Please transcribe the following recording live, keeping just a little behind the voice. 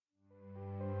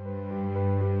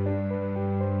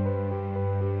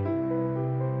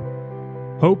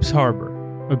Hope's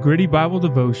Harbor, a gritty Bible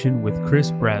devotion with Chris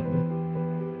Bradley.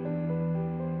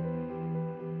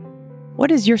 What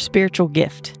is your spiritual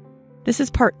gift? This is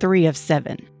part 3 of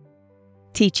 7.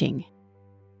 Teaching.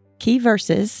 Key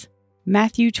verses,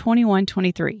 Matthew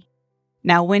 21:23.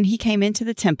 Now when he came into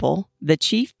the temple, the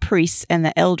chief priests and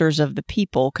the elders of the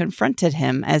people confronted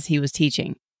him as he was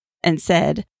teaching, and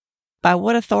said, "By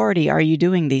what authority are you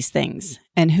doing these things,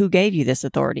 and who gave you this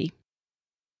authority?"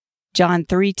 John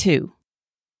 3:2.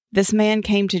 This man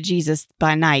came to Jesus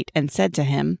by night and said to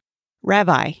him,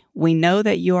 "Rabbi, we know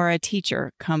that you are a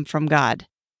teacher come from God.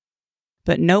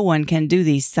 But no one can do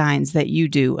these signs that you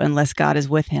do unless God is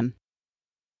with him."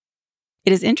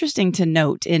 It is interesting to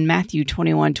note in Matthew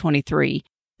 21:23,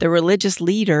 the religious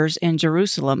leaders in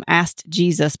Jerusalem asked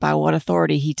Jesus by what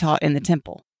authority he taught in the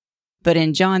temple. But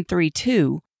in John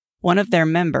 3:2, one of their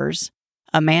members,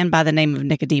 a man by the name of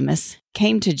Nicodemus,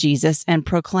 came to Jesus and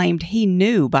proclaimed he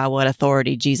knew by what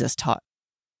authority Jesus taught.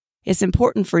 It's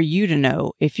important for you to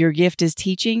know if your gift is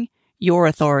teaching, your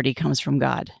authority comes from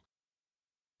God.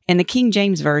 In the King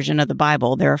James Version of the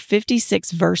Bible, there are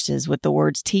 56 verses with the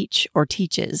words teach or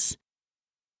teaches.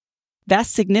 That's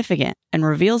significant and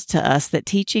reveals to us that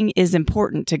teaching is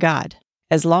important to God,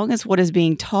 as long as what is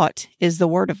being taught is the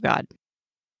Word of God.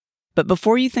 But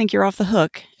before you think you're off the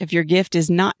hook, if your gift is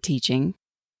not teaching,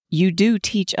 you do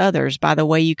teach others by the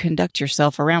way you conduct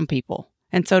yourself around people,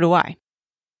 and so do I.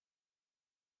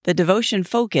 The devotion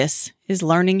focus is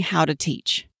learning how to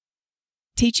teach.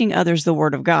 Teaching others the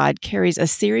Word of God carries a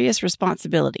serious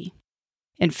responsibility.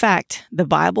 In fact, the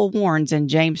Bible warns in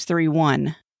James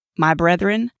 3:1, "My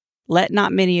brethren, let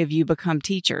not many of you become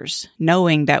teachers,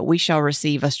 knowing that we shall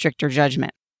receive a stricter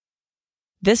judgment."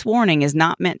 This warning is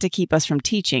not meant to keep us from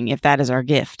teaching if that is our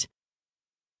gift,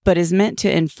 but is meant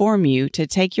to inform you to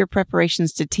take your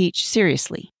preparations to teach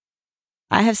seriously.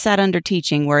 I have sat under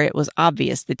teaching where it was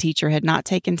obvious the teacher had not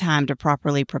taken time to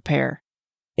properly prepare.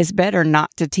 It's better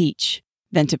not to teach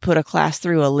than to put a class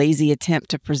through a lazy attempt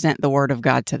to present the Word of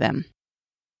God to them.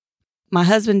 My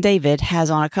husband David has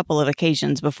on a couple of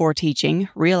occasions before teaching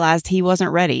realized he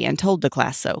wasn't ready and told the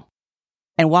class so.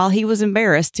 And while he was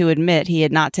embarrassed to admit he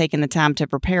had not taken the time to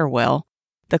prepare well,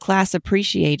 the class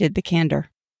appreciated the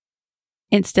candor.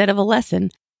 Instead of a lesson,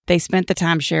 they spent the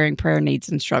time sharing prayer needs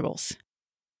and struggles.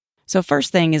 So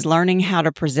first thing is learning how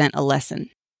to present a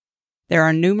lesson. There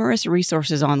are numerous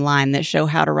resources online that show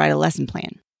how to write a lesson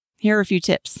plan. Here are a few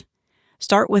tips.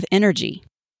 Start with energy.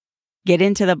 Get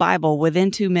into the Bible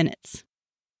within 2 minutes.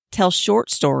 Tell short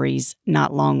stories,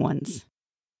 not long ones.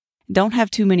 Don't have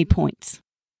too many points.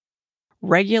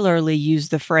 Regularly use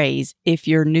the phrase, "if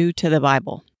you're new to the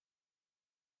Bible."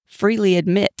 Freely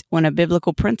admit when a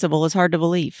biblical principle is hard to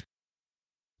believe.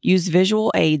 Use visual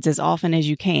aids as often as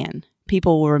you can.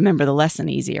 People will remember the lesson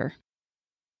easier.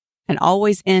 And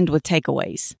always end with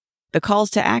takeaways. The calls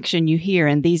to action you hear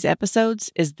in these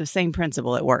episodes is the same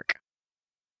principle at work.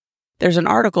 There's an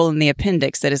article in the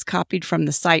appendix that is copied from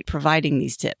the site providing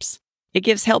these tips. It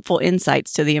gives helpful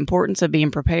insights to the importance of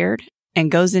being prepared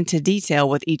and goes into detail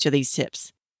with each of these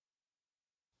tips.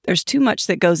 There's too much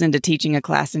that goes into teaching a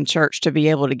class in church to be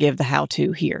able to give the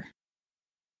how-to here.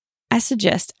 I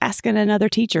suggest asking another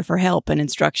teacher for help and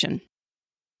instruction.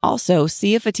 Also,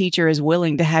 see if a teacher is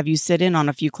willing to have you sit in on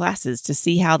a few classes to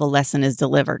see how the lesson is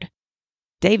delivered.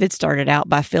 David started out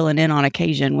by filling in on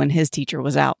occasion when his teacher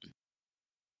was out.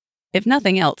 If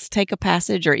nothing else, take a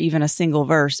passage or even a single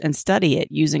verse and study it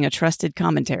using a trusted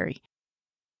commentary.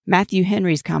 Matthew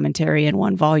Henry's commentary in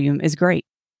 1 volume is great,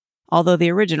 although the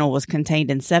original was contained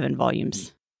in 7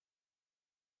 volumes.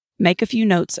 Make a few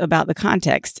notes about the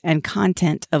context and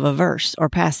content of a verse or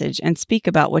passage and speak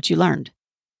about what you learned.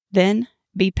 Then,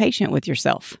 be patient with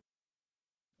yourself.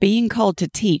 Being called to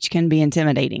teach can be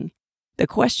intimidating. The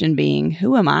question being,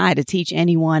 who am I to teach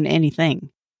anyone anything?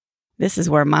 This is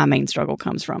where my main struggle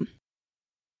comes from.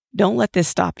 Don't let this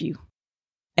stop you.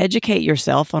 Educate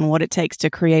yourself on what it takes to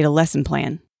create a lesson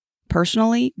plan.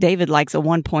 Personally, David likes a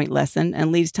 1-point lesson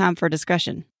and leaves time for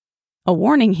discussion. A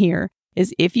warning here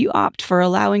is if you opt for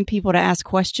allowing people to ask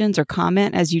questions or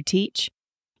comment as you teach,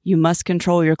 you must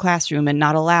control your classroom and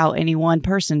not allow any one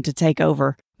person to take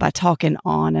over by talking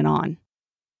on and on.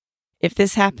 If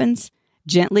this happens,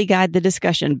 gently guide the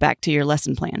discussion back to your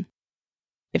lesson plan.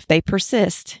 If they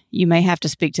persist, you may have to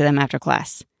speak to them after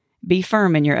class. Be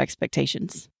firm in your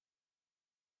expectations.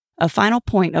 A final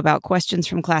point about questions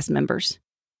from class members.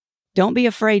 Don't be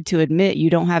afraid to admit you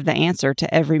don't have the answer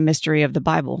to every mystery of the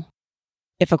Bible.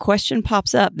 If a question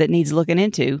pops up that needs looking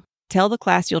into, tell the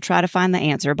class you'll try to find the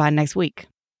answer by next week.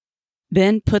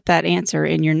 Then put that answer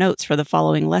in your notes for the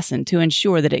following lesson to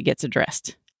ensure that it gets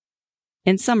addressed.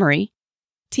 In summary,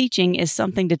 Teaching is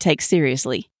something to take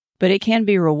seriously, but it can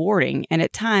be rewarding and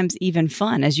at times even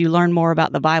fun as you learn more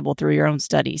about the Bible through your own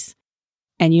studies.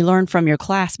 And you learn from your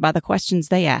class by the questions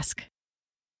they ask.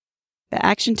 The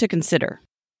action to consider.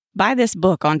 Buy this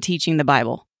book on teaching the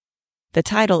Bible. The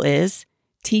title is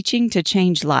Teaching to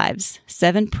Change Lives,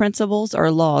 7 Principles or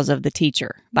Laws of the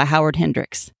Teacher by Howard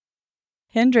Hendricks.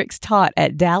 Hendricks taught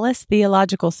at Dallas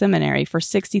Theological Seminary for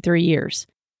 63 years.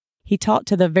 He taught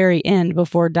to the very end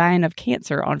before dying of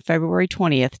cancer on February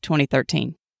 20th,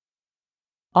 2013.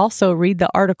 Also, read the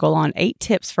article on 8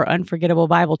 tips for unforgettable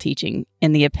Bible teaching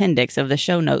in the appendix of the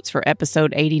show notes for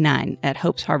episode 89 at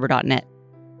hopesharbor.net.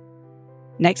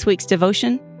 Next week's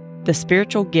devotion, the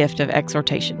spiritual gift of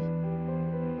exhortation.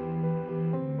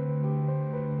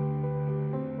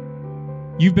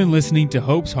 You've been listening to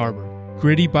Hope's Harbor,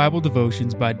 Gritty Bible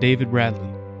Devotions by David Bradley.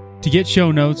 To get show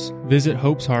notes, visit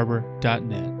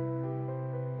hopesharbor.net.